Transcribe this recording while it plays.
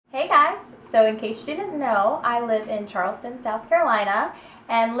So in case you didn't know, I live in Charleston, South Carolina,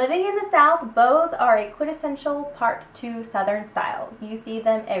 and living in the South, bows are a quintessential part to Southern style. You see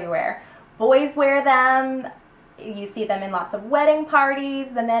them everywhere. Boys wear them, you see them in lots of wedding parties,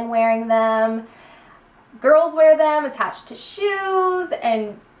 the men wearing them. Girls wear them attached to shoes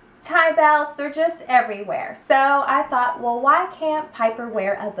and tie belts. They're just everywhere. So I thought, well, why can't Piper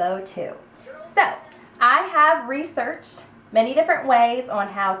wear a bow too? So I have researched many different ways on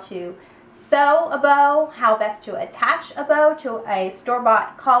how to sew a bow, how best to attach a bow to a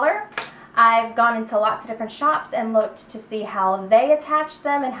store-bought collar. I've gone into lots of different shops and looked to see how they attach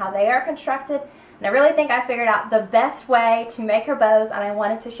them and how they are constructed. And I really think I figured out the best way to make her bows, and I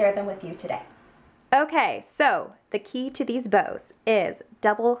wanted to share them with you today. Okay, so the key to these bows is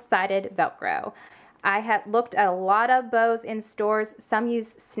double-sided Velcro. I had looked at a lot of bows in stores. Some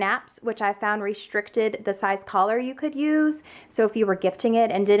use snaps, which I found restricted the size collar you could use. So if you were gifting it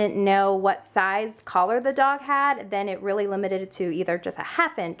and didn't know what size collar the dog had, then it really limited it to either just a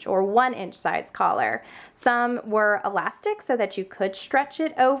 1/2 inch or 1 inch size collar. Some were elastic so that you could stretch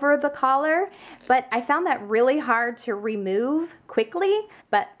it over the collar, but I found that really hard to remove quickly,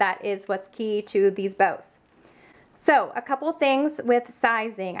 but that is what's key to these bows. So a couple things with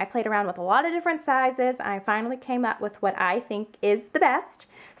sizing. I played around with a lot of different sizes and I finally came up with what I think is the best.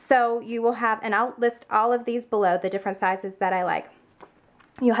 So you will have, and I'll list all of these below, the different sizes that I like.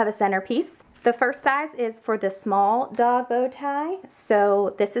 You'll have a centerpiece. The first size is for the small dog bow tie.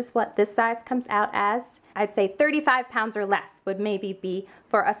 So this is what this size comes out as. I'd say 35 pounds or less would maybe be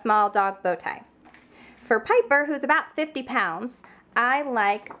for a small dog bow tie. For Piper, who's about 50 pounds, I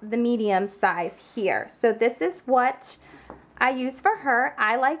like the medium size here. So this is what I use for her.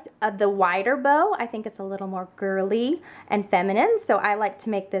 I like the wider bow. I think it's a little more girly and feminine. So I like to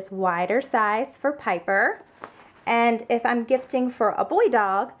make this wider size for Piper. And if I'm gifting for a boy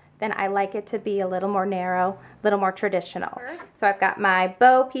dog, then I like it to be a little more narrow, a little more traditional. So I've got my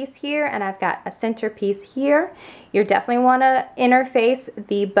bow piece here and I've got a center piece here. You definitely want to interface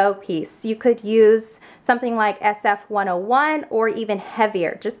the bow piece. You could use something like SF 101 or even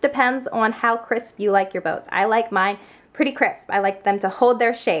heavier. Just depends on how crisp you like your bows. I like mine pretty crisp. I like them to hold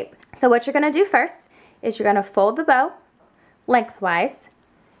their shape. So what you're going to do first is you're going to fold the bow lengthwise.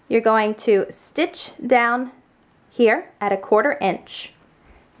 You're going to stitch down here at a 1/4 inch.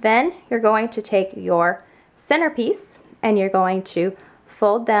 Then you're going to take your centerpiece and you're going to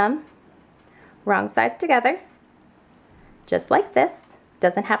fold them wrong sides together, just like this.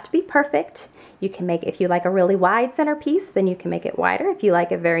 Doesn't have to be perfect. You can make, if you like a really wide centerpiece, then you can make it wider. If you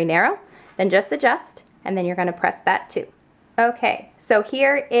like it very narrow, then just adjust, and then you're going to press that too. Okay, so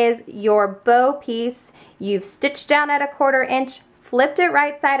here is your bow piece. You've stitched down at a 1/4 inch, flipped it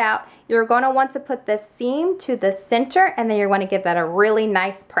right side out. You're going to want to put the seam to the center and then you're going to give that a really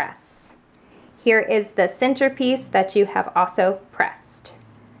nice press. Here is the center piece that you have also pressed.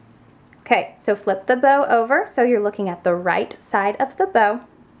 Okay, so flip the bow over so you're looking at the right side of the bow.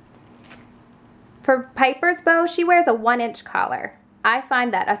 For Piper's bow, she wears a 1 inch collar. I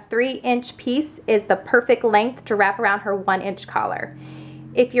find that a 3 inch piece is the perfect length to wrap around her 1 inch collar.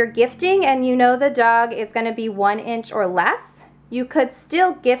 If you're gifting and you know the dog is going to be 1 inch or less, you could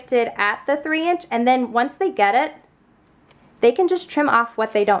still gift it at the 3 inch, and then once they get it, they can just trim off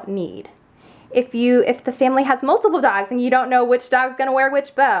what they don't need. If the family has multiple dogs and you don't know which dog's gonna wear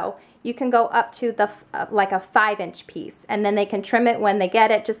which bow, you can go up to the like a 5 inch piece, and then they can trim it when they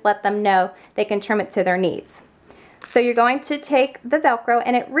get it. Just let them know they can trim it to their needs. So you're going to take the Velcro,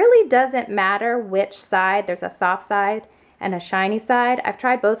 and it really doesn't matter which side. There's a soft side and a shiny side. I've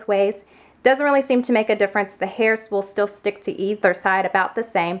tried both ways. Doesn't really seem to make a difference. The hairs will still stick to either side about the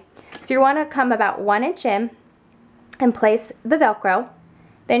same. So you want to come about 1 inch in and place the Velcro.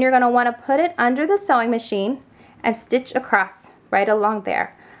 Then you're going to want to put it under the sewing machine and stitch across right along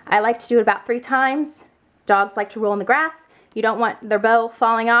there. I like to do it about 3 times. Dogs like to roll in the grass. You don't want their bow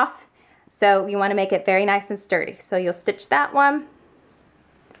falling off, so you want to make it very nice and sturdy. So you'll stitch that one.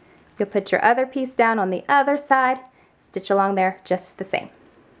 You'll put your other piece down on the other side, stitch along there just the same.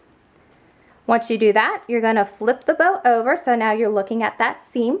 Once you do that, you're going to flip the bow over, so now you're looking at that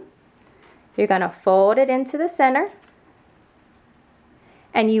seam. You're going to fold it into the center,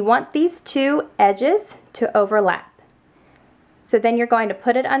 and you want these 2 edges to overlap. So then you're going to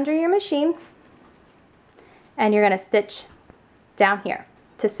put it under your machine, and you're going to stitch down here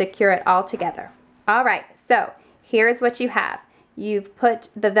to secure it all together. Alright, so here's what you have. You've put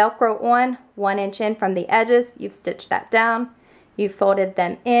the Velcro on 1 inch in from the edges, you've stitched that down, you've folded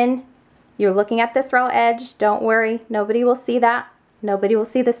them in. You're looking at this raw edge. Don't worry, nobody will see that. Nobody will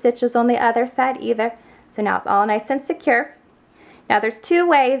see the stitches on the other side either. So now it's all nice and secure. Now there's two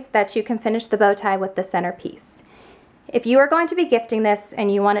ways that you can finish the bow tie with the centerpiece. If you are going to be gifting this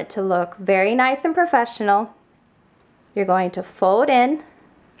and you want it to look very nice and professional, you're going to fold in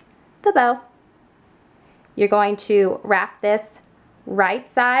the bow. You're going to wrap this right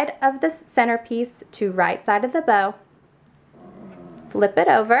side of the centerpiece to right side of the bow. Flip it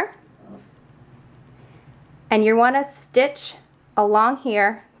over. And you want to stitch along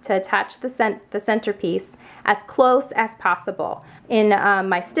here to attach the centerpiece as close as possible in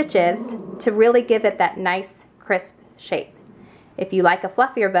my stitches to really give it that nice crisp shape. If you like a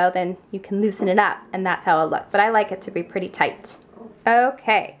fluffier bow, then you can loosen it up and that's how it'll look, but I like it to be pretty tight.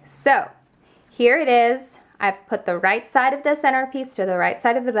 Okay, so here it is. I've put the right side of the centerpiece to the right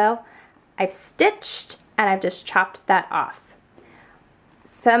side of the bow. I've stitched and I've just chopped that off.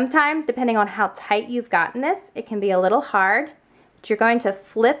 Sometimes, depending on how tight you've gotten this, it can be a little hard, but you're going to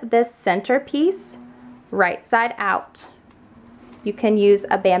flip this centerpiece right side out. You can use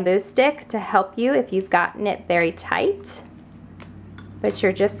a bamboo stick to help you if you've gotten it very tight, but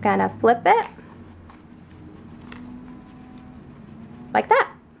you're just gonna flip it like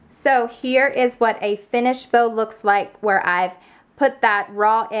that. So here is what a finished bow looks like, where I've put that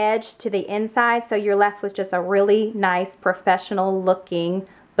raw edge to the inside, so you're left with just a really nice professional looking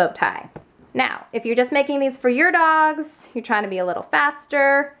bow tie. Now, if you're just making these for your dogs, you're trying to be a little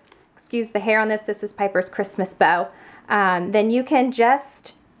faster, excuse the hair on this, this is Piper's Christmas bow, then you can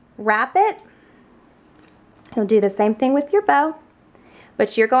just wrap it. You'll do the same thing with your bow,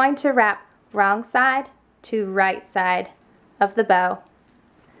 but you're going to wrap wrong side to right side of the bow.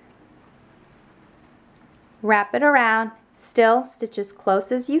 Wrap it around, still stitch as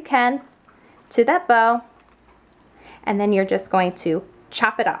close as you can to that bow, and then you're just going to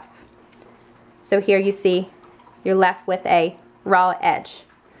chop it off. So here you see you're left with a raw edge.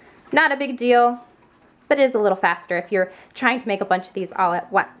 Not a big deal, but it is a little faster if you're trying to make a bunch of these all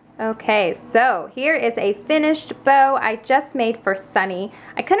at once. Okay, so here is a finished bow I just made for Sunny.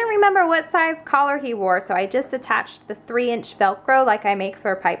 I couldn't remember what size collar he wore, so I just attached the 3-inch Velcro like I make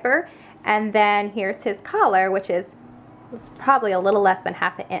for Piper. And then here's his collar, which is it's probably a little less than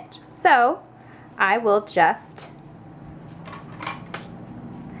 ½ inch. So I will just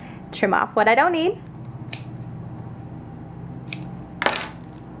trim off what I don't need.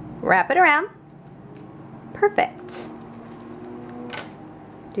 Wrap it around. Perfect.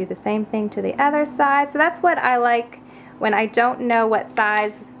 Do the same thing to the other side. So that's what I like when I don't know what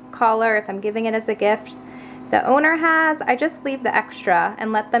size collar, if I'm giving it as a gift, the owner has. I just leave the extra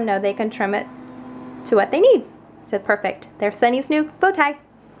and let them know they can trim it to what they need. So perfect. There's Sunny's new bow tie.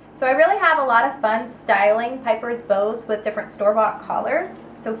 So I really have a lot of fun styling Piper's bows with different store-bought collars.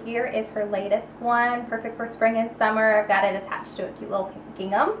 So here is her latest one, perfect for spring and summer. I've got it attached to a cute little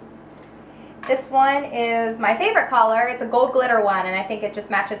gingham. This one is my favorite collar. It's a gold glitter one, and I think it just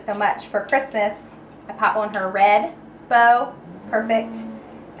matches so much. For Christmas, I popped on her red bow. Perfect.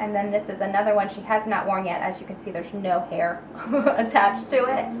 And then this is another one she has not worn yet. As you can see, there's no hair attached to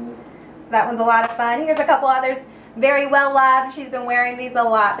it. That one's a lot of fun. Here's a couple others, very well loved. She's been wearing these a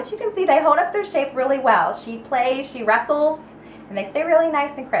lot, but you can see they hold up their shape really well. She plays, she wrestles, and they stay really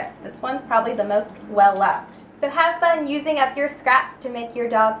nice and crisp. This one's probably the most well loved. So have fun using up your scraps to make your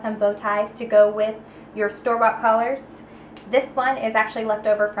dog some bow ties to go with your store-bought collars. This one is actually left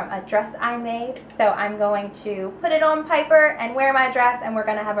over from a dress I made, so I'm going to put it on Piper and wear my dress, and we're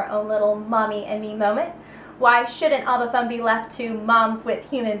going to have our own little mommy and me moment. Why shouldn't all the fun be left to moms with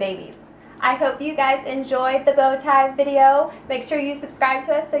human babies? I hope you guys enjoyed the bow tie video. Make sure you subscribe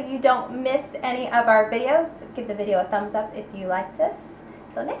to us so you don't miss any of our videos. Give the video a thumbs up if you liked us.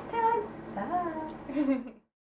 Till next time, bye.